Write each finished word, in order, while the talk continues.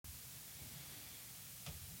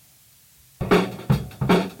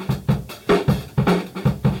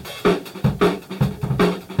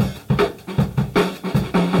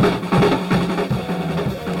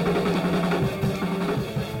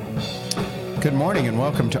Good morning and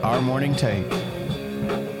welcome to Our Morning Take.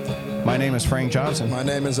 My name is Frank Johnson. My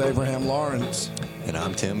name is Abraham Lawrence. And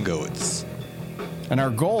I'm Tim Goetz. And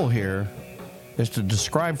our goal here is to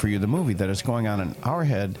describe for you the movie that is going on in our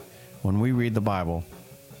head when we read the Bible.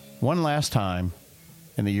 One last time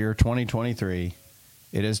in the year 2023.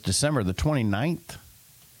 It is December the 29th,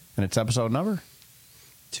 and it's episode number?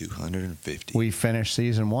 250. We finished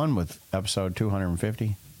season 1 with episode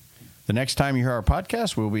 250. The next time you hear our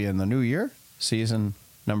podcast, we'll be in the new year, season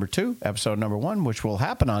number 2, episode number 1, which will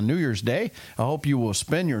happen on New Year's Day. I hope you will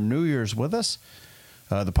spend your New Year's with us.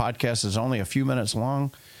 The podcast is only a few minutes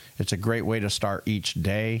long. It's a great way to start each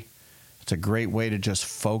day. It's a great way to just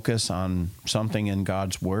focus on something in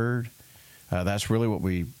God's Word. That's really what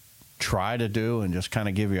we try to do, and just kind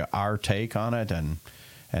of give you our take on it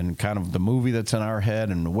and kind of the movie that's in our head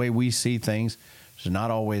and the way we see things. It's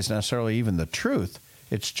not always necessarily even the truth.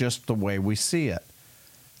 It's just the way we see it.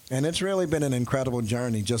 And it's really been an incredible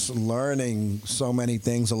journey, just learning so many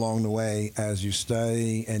things along the way as you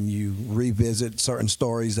study and you revisit certain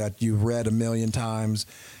stories that you've read a million times,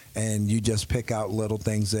 and you just pick out little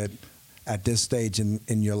things that at this stage in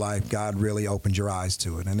your life, God really opened your eyes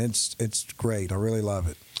to it. And it's great. I really love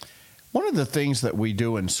it. One of the things that we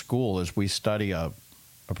do in school is we study a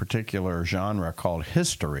particular genre called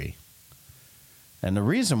history. And the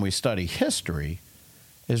reason we study history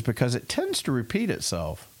is because it tends to repeat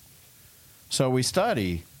itself. So we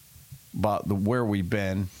study about where we've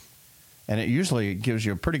been, and it usually gives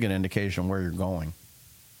you a pretty good indication where you're going.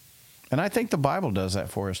 And I think the Bible does that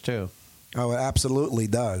for us too. Oh, it absolutely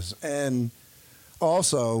does. And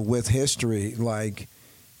also with history, like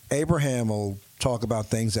Abraham will talk about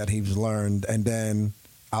things that he's learned, and then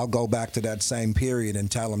I'll go back to that same period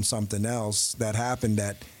and tell him something else that happened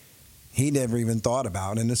that he never even thought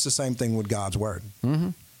about. And it's the same thing with God's Word. Mm-hmm.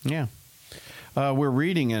 Yeah. We're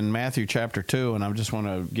reading in Matthew chapter 2, and I just want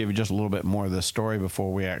to give you just a little bit more of this story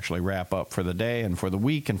before we actually wrap up for the day and for the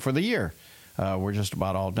week and for the year. We're just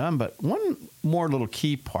about all done. But one more little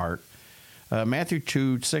key part, Matthew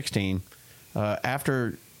 2:16,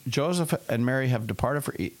 after Joseph and Mary have departed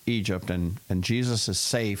for Egypt, and Jesus is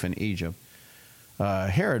safe in Egypt,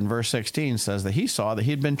 Herod in verse 16 says that he saw that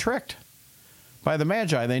he'd been tricked by the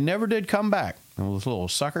Magi. They never did come back. Those little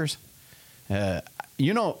suckers.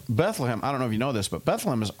 Bethlehem, I don't know if you know this, but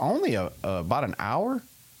Bethlehem is only about an hour,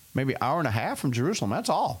 maybe hour and a half from Jerusalem. That's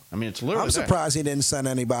all. I mean, it's literally I'm surprised he didn't send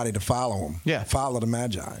anybody to follow him. Yeah. Follow the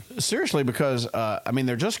Magi. Seriously, because,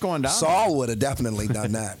 they're just going down. Saul would have definitely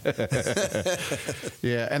done that.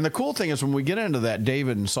 Yeah, and the cool thing is when we get into that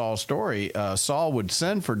David and Saul story, Saul would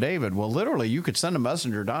send for David. Well, literally, you could send a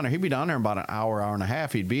messenger down there. He'd be down there in about an hour, hour and a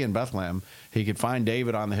half. He'd be in Bethlehem. He could find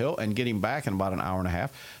David on the hill and get him back in about an hour and a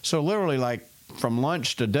half. So literally, like from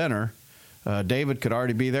lunch to dinner, David could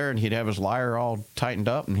already be there, and he'd have his lyre all tightened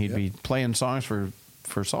up, and he'd be playing songs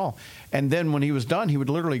for Saul. And then when he was done, he would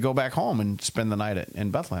literally go back home and spend the night in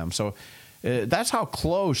Bethlehem. So that's how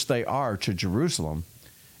close they are to Jerusalem.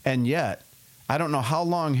 And yet, I don't know how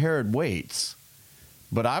long Herod waits,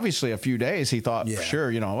 but obviously a few days. He thought,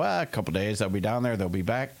 sure, a couple days, they'll be down there, they'll be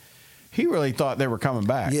back. He really thought they were coming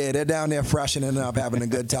back. Yeah, they're down there freshening up, having a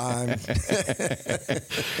good time.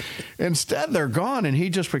 Instead, they're gone, and he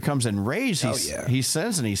just becomes enraged. He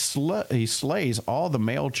sends and he slays all the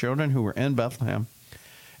male children who were in Bethlehem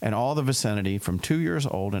and all the vicinity from 2 years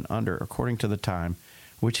old and under, according to the time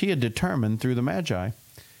which he had determined through the Magi.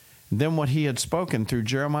 Then what he had spoken through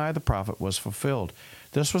Jeremiah the prophet was fulfilled.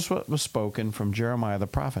 This was what was spoken from Jeremiah the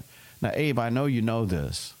prophet. Now, Abe, I know you know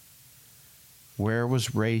this. Where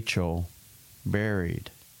was Rachel buried?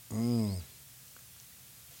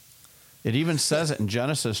 It even says it in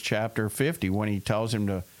Genesis chapter 50 when he tells him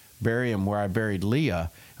to bury him where I buried Leah.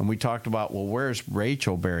 And we talked about, well, where's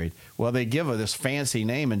Rachel buried? Well, they give her this fancy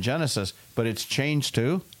name in Genesis, but it's changed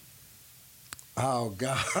to? Oh,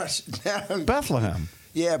 gosh. Bethlehem.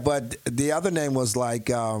 Yeah, but the other name was like...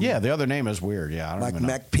 the other name is weird. Yeah, I don't like even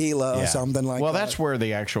know. Machpelah or something like that. Well, that's where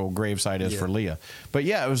the actual gravesite is for Leah. But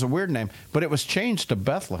yeah, it was a weird name. But it was changed to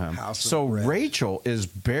Bethlehem. So Rachel is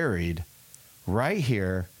buried right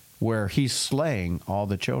here where he's slaying all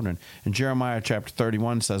the children. And Jeremiah chapter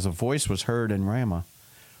 31 says, a voice was heard in Ramah,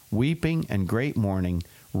 weeping and great mourning,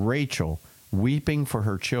 Rachel weeping for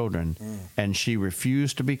her children, and she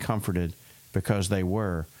refused to be comforted because they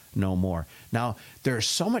were no more. Now, there's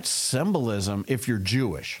so much symbolism if you're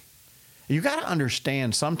Jewish. You got to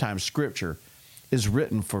understand sometimes Scripture is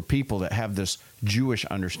written for people that have this Jewish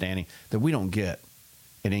understanding that we don't get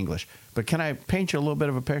in English. But can I paint you a little bit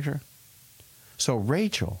of a picture? So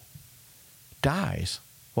Rachel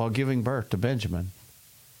while giving birth to Benjamin,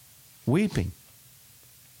 weeping.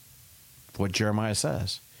 what Jeremiah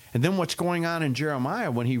says. And then what's going on in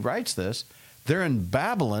Jeremiah when he writes this, they're in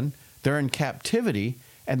Babylon, they're in captivity,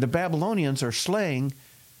 and the Babylonians are slaying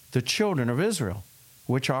the children of Israel,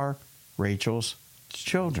 which are Rachel's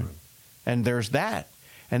children. And there's that.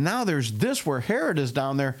 And now there's this where Herod is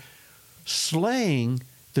down there slaying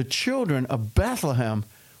the children of Bethlehem,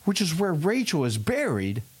 which is where Rachel is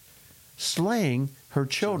buried, slaying her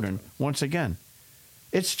children once again.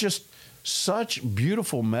 It's just such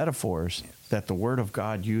beautiful metaphors that the Word of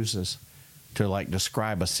God uses to like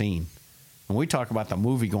describe a scene. And we talk about the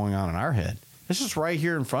movie going on in our head. This is right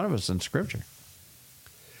here in front of us in Scripture.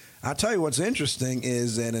 I'll tell you what's interesting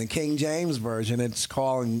is that in the King James Version, it's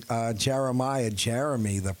calling Jeremiah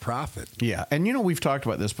Jeremy the prophet. Yeah, and you know, we've talked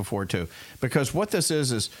about this before too, because what this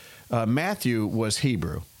is Matthew was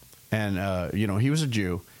Hebrew, and you know, he was a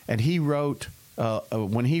Jew, and he wrote,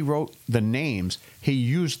 when he wrote the names, he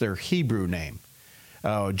used their Hebrew name.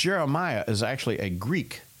 Jeremiah is actually a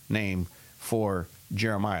Greek name for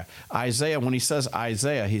Jeremiah. Isaiah, when he says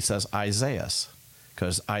Isaiah, he says Isaias,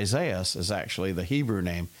 because Isaiah is actually the Hebrew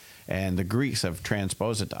name, and the Greeks have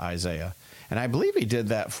transposed it to Isaiah. And I believe he did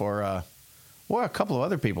that for, a couple of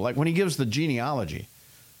other people. Like when he gives the genealogy,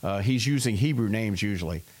 he's using Hebrew names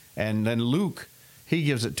usually. And then Luke, he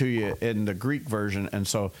gives it to you in the Greek version. And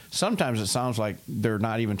so sometimes it sounds like they're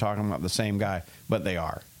not even talking about the same guy, but they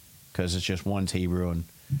are, because it's just one's Hebrew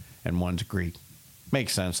and one's Greek.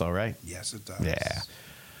 Makes sense, though, right? Yes, it does. Yeah.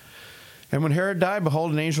 And when Herod died,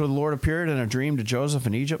 behold, an angel of the Lord appeared in a dream to Joseph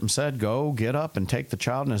in Egypt and said, "Go, get up, and take the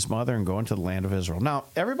child and his mother and go into the land of Israel." Now,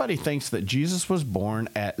 everybody thinks that Jesus was born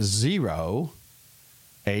at 0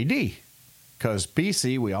 A.D., because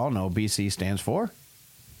BC, we all know BC stands for?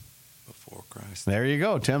 Before Christ. There you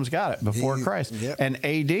go. Tim's got it. Before Christ. Yep. And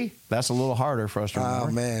A.D., that's a little harder for us to remember.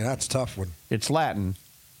 Oh, man, that's a tough one. It's Latin.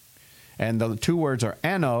 And the two words are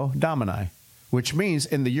Anno Domini, which means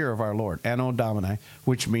in the year of our Lord. Anno Domini,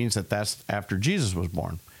 which means that that's after Jesus was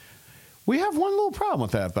born. We have one little problem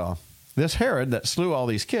with that, though. This Herod that slew all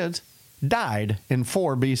these kids died in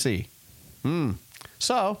 4 BC.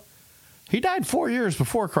 So, he died 4 years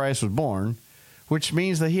before Christ was born, which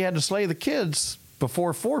means that he had to slay the kids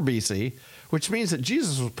before 4 BC, which means that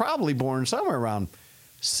Jesus was probably born somewhere around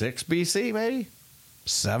 6 BC, maybe?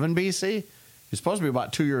 7 BC? He's supposed to be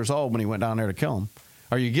about 2 years old when he went down there to kill him.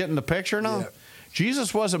 Are you getting the picture now? Yeah.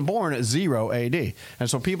 Jesus wasn't born at 0 AD. And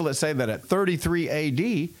so people that say that at 33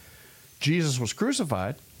 AD, Jesus was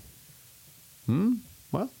crucified,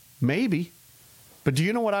 well, maybe. But do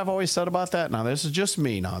you know what I've always said about that? Now, this is just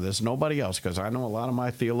me now. This is nobody else, because I know a lot of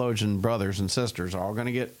my theologian brothers and sisters are all going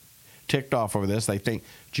to get ticked off over this. They think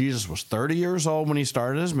Jesus was 30 years old when he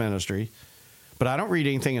started his ministry. But I don't read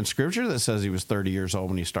anything in Scripture that says he was 30 years old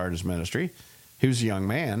when he started his ministry. He was a young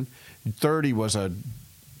man. 30 was a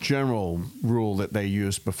general rule that they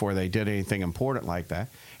used before they did anything important like that,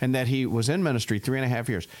 and that he was in ministry 3.5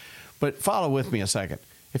 years. But follow with me a second.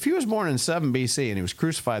 If he was born in 7 BC and he was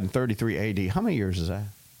crucified in 33 AD, how many years is that?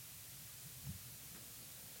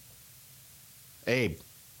 Abe.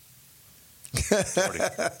 40.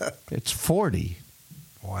 It's 40.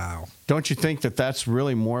 Wow. Don't you think that that's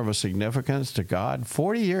really more of a significance to God?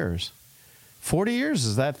 40 years. 40 years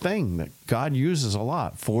is that thing that God uses a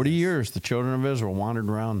lot. 40 years the children of Israel wandered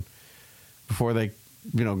around before they,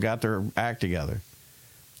 got their act together.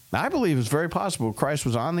 Now, I believe it's very possible Christ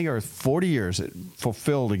was on the earth 40 years. It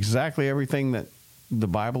fulfilled exactly everything that the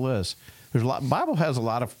Bible is. Bible has a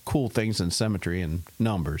lot of cool things in symmetry and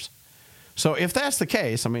numbers. So if that's the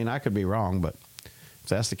case, I could be wrong, but if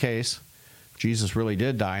that's the case, Jesus really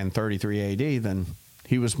did die in 33 AD, then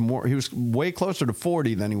he was way closer to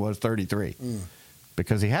 40 than he was 33,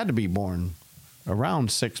 because he had to be born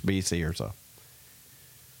around 6 BC or so.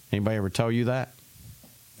 Anybody ever tell you that?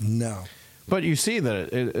 No. But you see that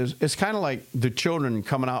it's kind of like the children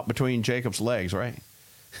coming out between Jacob's legs, right?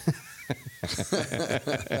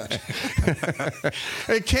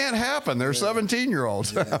 It can't happen. They're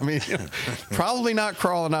 17-year-olds. Yeah. Probably not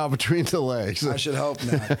crawling out between the legs. I should hope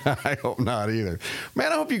not. I hope not either.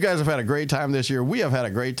 Man, I hope you guys have had a great time this year. We have had a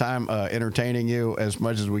great time entertaining you as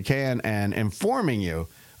much as we can and informing you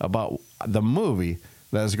about the movie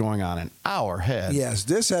that is going on in our head. Yes,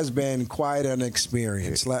 this has been quite an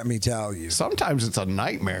experience, let me tell you. Sometimes it's a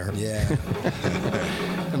nightmare. Yeah.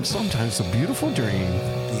 And sometimes a beautiful dream.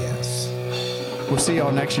 Yes. We'll see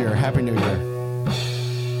y'all next year. Happy New Year.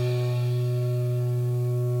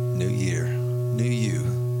 New year, new you,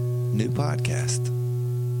 new podcast.